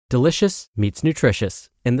Delicious meets nutritious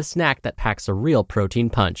in the snack that packs a real protein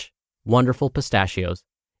punch. Wonderful Pistachios.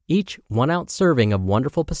 Each 1-ounce serving of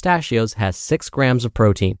Wonderful Pistachios has 6 grams of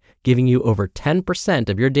protein, giving you over 10%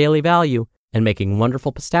 of your daily value and making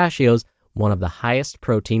Wonderful Pistachios one of the highest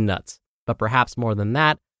protein nuts. But perhaps more than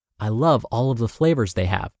that, I love all of the flavors they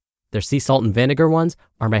have. Their sea salt and vinegar ones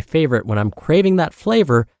are my favorite when I'm craving that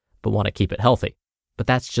flavor but want to keep it healthy. But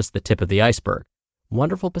that's just the tip of the iceberg.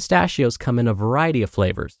 Wonderful Pistachios come in a variety of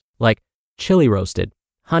flavors, like chili roasted,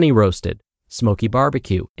 honey roasted, smoky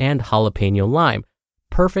barbecue, and jalapeno lime,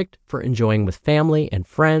 perfect for enjoying with family and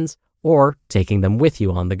friends or taking them with you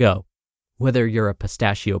on the go. Whether you're a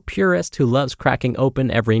pistachio purist who loves cracking open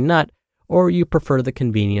every nut, or you prefer the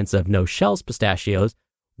convenience of no-shells pistachios,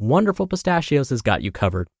 Wonderful Pistachios has got you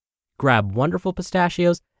covered. Grab Wonderful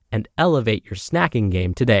Pistachios and elevate your snacking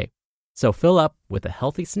game today. So fill up with a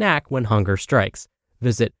healthy snack when hunger strikes.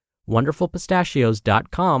 Visit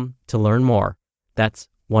wonderfulpistachios.com to learn more. That's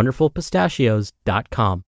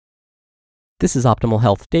wonderfulpistachios.com. This is Optimal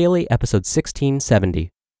Health Daily, episode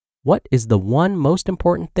 1670. What is the one most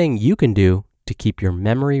important thing you can do to keep your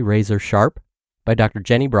memory razor sharp? By Dr.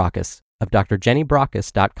 Jenny Brockis of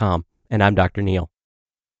drjennybrockis.com, and I'm Dr. Neil.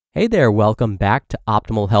 Hey there, welcome back to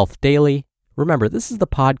Optimal Health Daily. Remember, this is the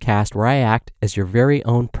podcast where I act as your very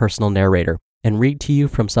own personal narrator and read to you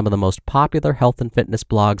from some of the most popular health and fitness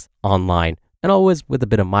blogs online, and always with a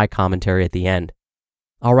bit of my commentary at the end.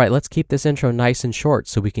 All right, let's keep this intro nice and short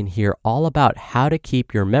so we can hear all about how to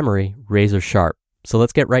keep your memory razor sharp. So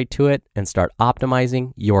let's get right to it and start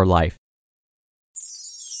optimizing your life.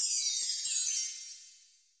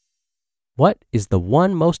 What is the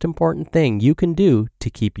one most important thing you can do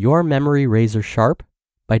to keep your memory razor sharp?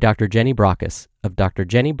 By Dr. Jenny Brockis of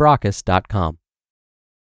drjennybrockis.com.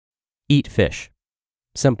 Eat fish.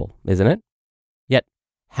 Simple, isn't it? Yet,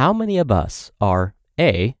 how many of us are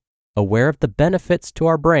A, aware of the benefits to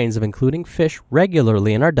our brains of including fish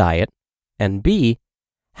regularly in our diet, and B,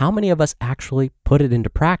 how many of us actually put it into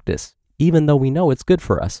practice, even though we know it's good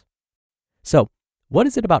for us? So, what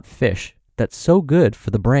is it about fish that's so good for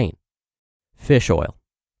the brain? Fish oil.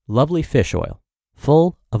 Lovely fish oil,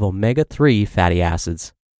 full of omega-3 fatty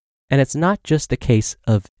acids. And it's not just the case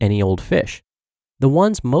of any old fish. The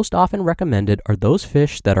ones most often recommended are those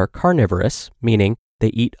fish that are carnivorous, meaning they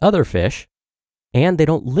eat other fish, and they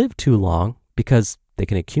don't live too long because they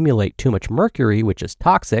can accumulate too much mercury, which is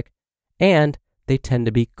toxic, and they tend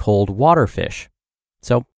to be cold water fish.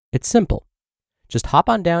 So it's simple. Just hop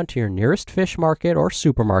on down to your nearest fish market or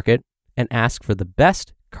supermarket and ask for the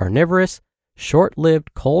best carnivorous,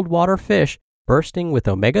 short-lived cold water fish bursting with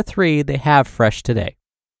omega-3 they have fresh today.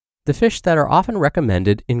 The fish that are often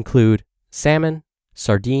recommended include salmon,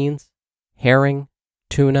 sardines, herring,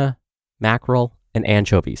 tuna, mackerel, and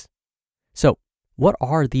anchovies. So, what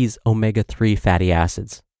are these omega-3 fatty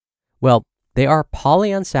acids? Well, they are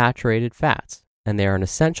polyunsaturated fats, and they are an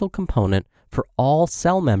essential component for all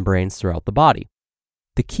cell membranes throughout the body.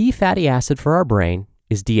 The key fatty acid for our brain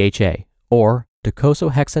is DHA, or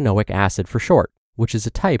docosahexaenoic acid for short, which is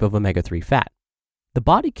a type of omega-3 fat. The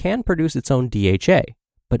body can produce its own DHA,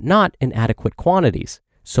 but not in adequate quantities,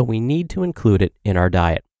 so we need to include it in our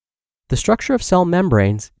diet. The structure of cell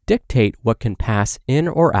membranes dictate what can pass in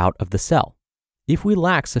or out of the cell. If we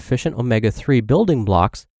lack sufficient omega-3 building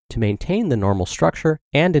blocks to maintain the normal structure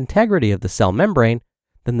and integrity of the cell membrane,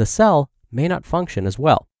 then the cell may not function as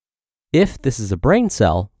well. If this is a brain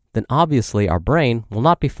cell, then obviously our brain will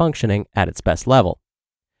not be functioning at its best level.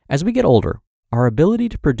 As we get older, our ability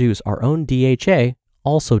to produce our own DHA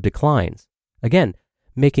also declines, again,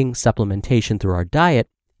 making supplementation through our diet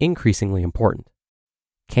increasingly important.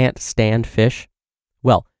 Can't stand fish?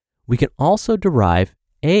 Well, we can also derive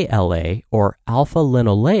ALA, or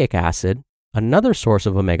alpha-linoleic acid, another source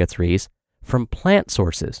of omega-3s, from plant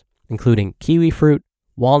sources, including kiwi fruit,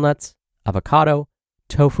 walnuts, avocado,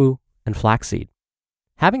 tofu, and flaxseed.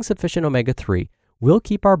 Having sufficient omega-3 will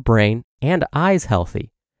keep our brain and eyes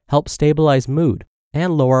healthy, help stabilize mood,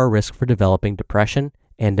 and lower our risk for developing depression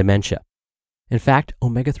and dementia. In fact,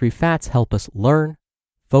 omega-3 fats help us learn,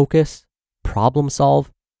 focus, problem solve,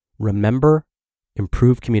 remember,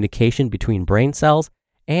 improve communication between brain cells,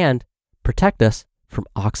 and protect us from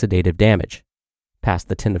oxidative damage. Pass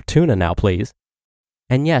the tin of tuna now, please.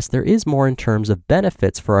 And yes, there is more in terms of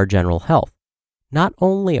benefits for our general health. Not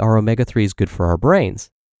only are omega-3s good for our brains,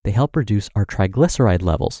 they help reduce our triglyceride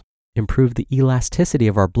levels, improve the elasticity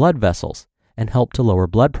of our blood vessels, and help to lower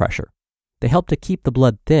blood pressure. They help to keep the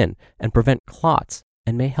blood thin and prevent clots,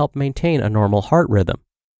 and may help maintain a normal heart rhythm.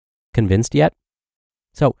 Convinced yet?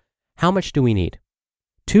 So, how much do we need?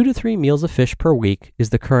 2 to 3 meals of fish per week is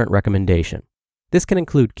the current recommendation. This can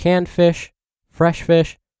include canned fish, fresh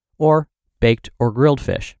fish, or baked or grilled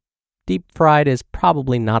fish. Deep fried is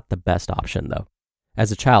probably not the best option, though.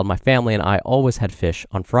 As a child, my family and I always had fish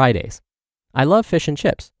on Fridays. I love fish and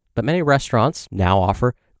chips, but many restaurants now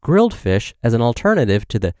offer grilled fish as an alternative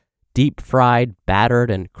to the deep-fried, battered,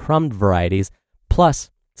 and crumbed varieties, plus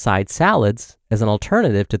side salads as an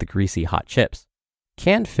alternative to the greasy hot chips.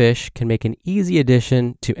 Canned fish can make an easy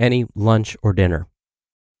addition to any lunch or dinner.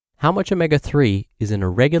 How much omega-3 is in a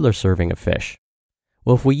regular serving of fish?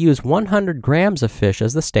 Well, if we use 100 grams of fish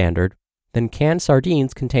as the standard, then canned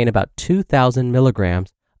sardines contain about 2,000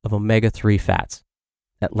 milligrams of omega-3 fats.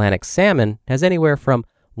 Atlantic salmon has anywhere from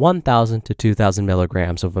 1,000 to 2,000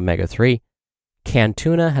 milligrams of omega-3. Canned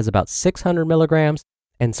tuna has about 600 milligrams,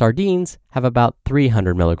 and sardines have about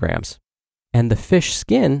 300 milligrams. And the fish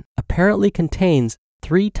skin apparently contains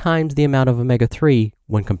 3 times the amount of omega-3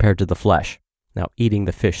 when compared to the flesh. Now, eating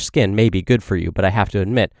the fish skin may be good for you, but I have to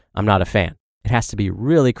admit, I'm not a fan. It has to be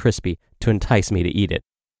really crispy to entice me to eat it.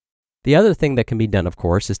 The other thing that can be done, of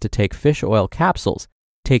course, is to take fish oil capsules,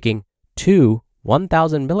 taking 2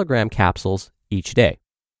 1,000 milligram capsules each day.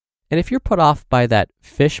 And if you're put off by that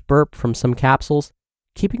fish burp from some capsules,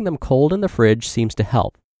 keeping them cold in the fridge seems to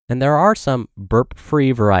help. And there are some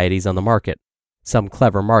burp-free varieties on the market. Some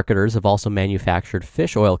clever marketers have also manufactured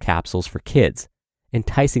fish oil capsules for kids,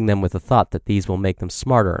 enticing them with the thought that these will make them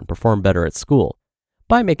smarter and perform better at school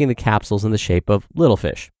by making the capsules in the shape of little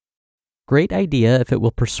fish. Great idea if it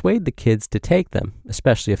will persuade the kids to take them,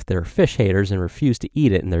 especially if they're fish haters and refuse to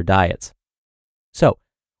eat it in their diets. So,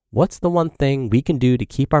 what's the one thing we can do to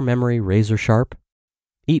keep our memory razor sharp?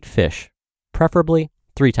 Eat fish, preferably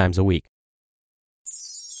 3 times a week.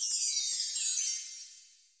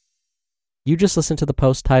 You just listened to the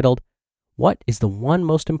post titled, "What is the one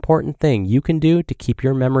most important thing you can do to keep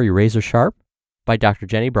your memory razor sharp?" by Dr.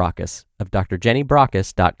 Jenny Brockis of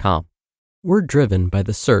drjennybrockis.com. We're driven by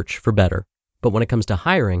the search for better, but when it comes to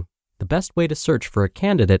hiring, the best way to search for a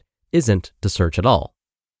candidate isn't to search at all.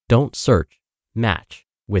 Don't search, match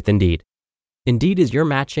with Indeed. Indeed is your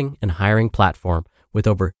matching and hiring platform with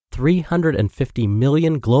over 350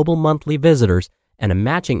 million global monthly visitors and a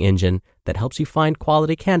matching engine that helps you find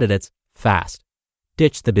quality candidates fast.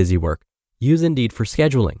 Ditch the busy work. Use Indeed for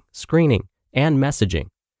scheduling, screening, and messaging.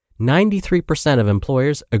 93% of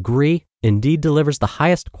employers agree Indeed delivers the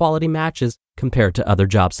highest quality matches compared to other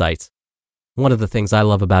job sites. One of the things I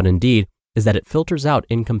love about Indeed is that it filters out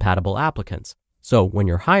incompatible applicants. So when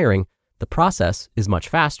you're hiring, the process is much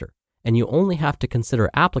faster, and you only have to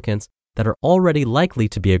consider applicants that are already likely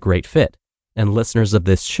to be a great fit. And listeners of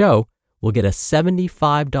this show will get a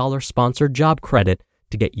 $75 sponsored job credit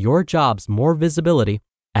to get your jobs more visibility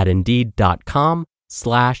at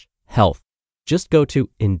Indeed.com/health. Just go to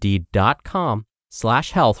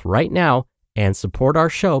Indeed.com/health right now and support our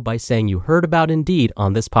show by saying you heard about Indeed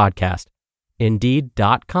on this podcast.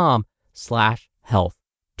 Indeed.com/health.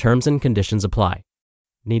 Terms and conditions apply.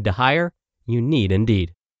 Need to hire? You need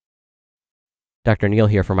Indeed. Dr. Neal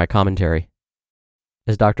here for my commentary.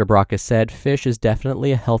 As Dr. Brockis said, fish is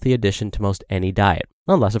definitely a healthy addition to most any diet,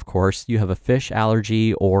 unless, of course, you have a fish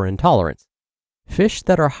allergy or intolerance. Fish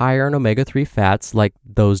that are higher in omega-3 fats, like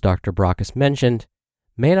those Dr. Brockis mentioned,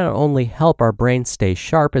 may not only help our brains stay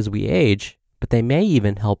sharp as we age, but they may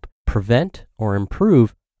even help prevent or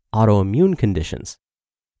improve autoimmune conditions.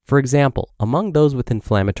 For example, among those with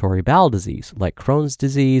inflammatory bowel disease, like Crohn's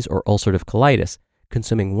disease or ulcerative colitis,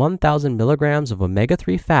 consuming 1,000 milligrams of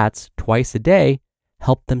omega-3 fats twice a day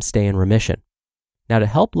help them stay in remission. Now, to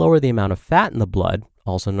help lower the amount of fat in the blood,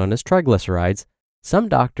 also known as triglycerides, some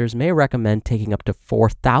doctors may recommend taking up to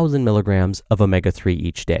 4,000 milligrams of omega-3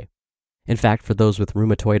 each day. In fact, for those with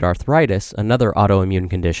rheumatoid arthritis, another autoimmune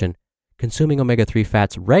condition, consuming omega-3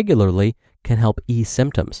 fats regularly can help ease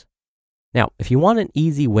symptoms. Now, if you want an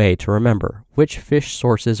easy way to remember which fish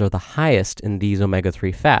sources are the highest in these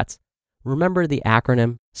omega-3 fats, remember the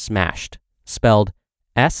acronym SMASHED, spelled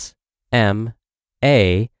SMASHHT.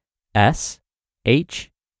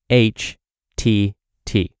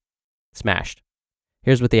 SMASHED.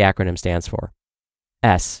 Here's what the acronym stands for.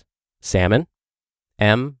 S, salmon.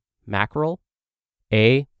 M, mackerel.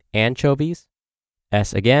 A, anchovies.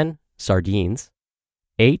 S again, sardines.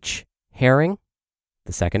 H, herring.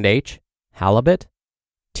 The second H, halibut.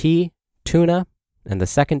 T, tuna. And the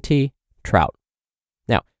second T, trout.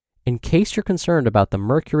 Now, in case you're concerned about the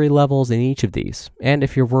mercury levels in each of these, and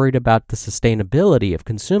if you're worried about the sustainability of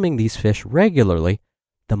consuming these fish regularly,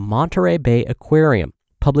 the Monterey Bay Aquarium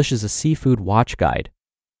publishes a seafood watch guide.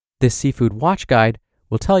 This seafood watch guide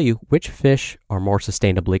will tell you which fish are more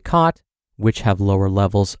sustainably caught, which have lower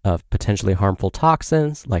levels of potentially harmful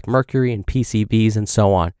toxins like mercury and PCBs and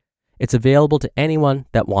so on. It's available to anyone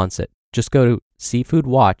that wants it. Just go to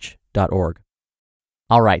seafoodwatch.org.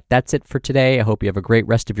 All right, that's it for today. I hope you have a great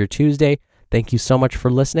rest of your Tuesday. Thank you so much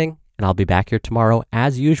for listening, and I'll be back here tomorrow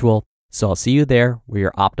as usual. So I'll see you there where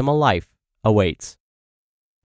your optimal life awaits.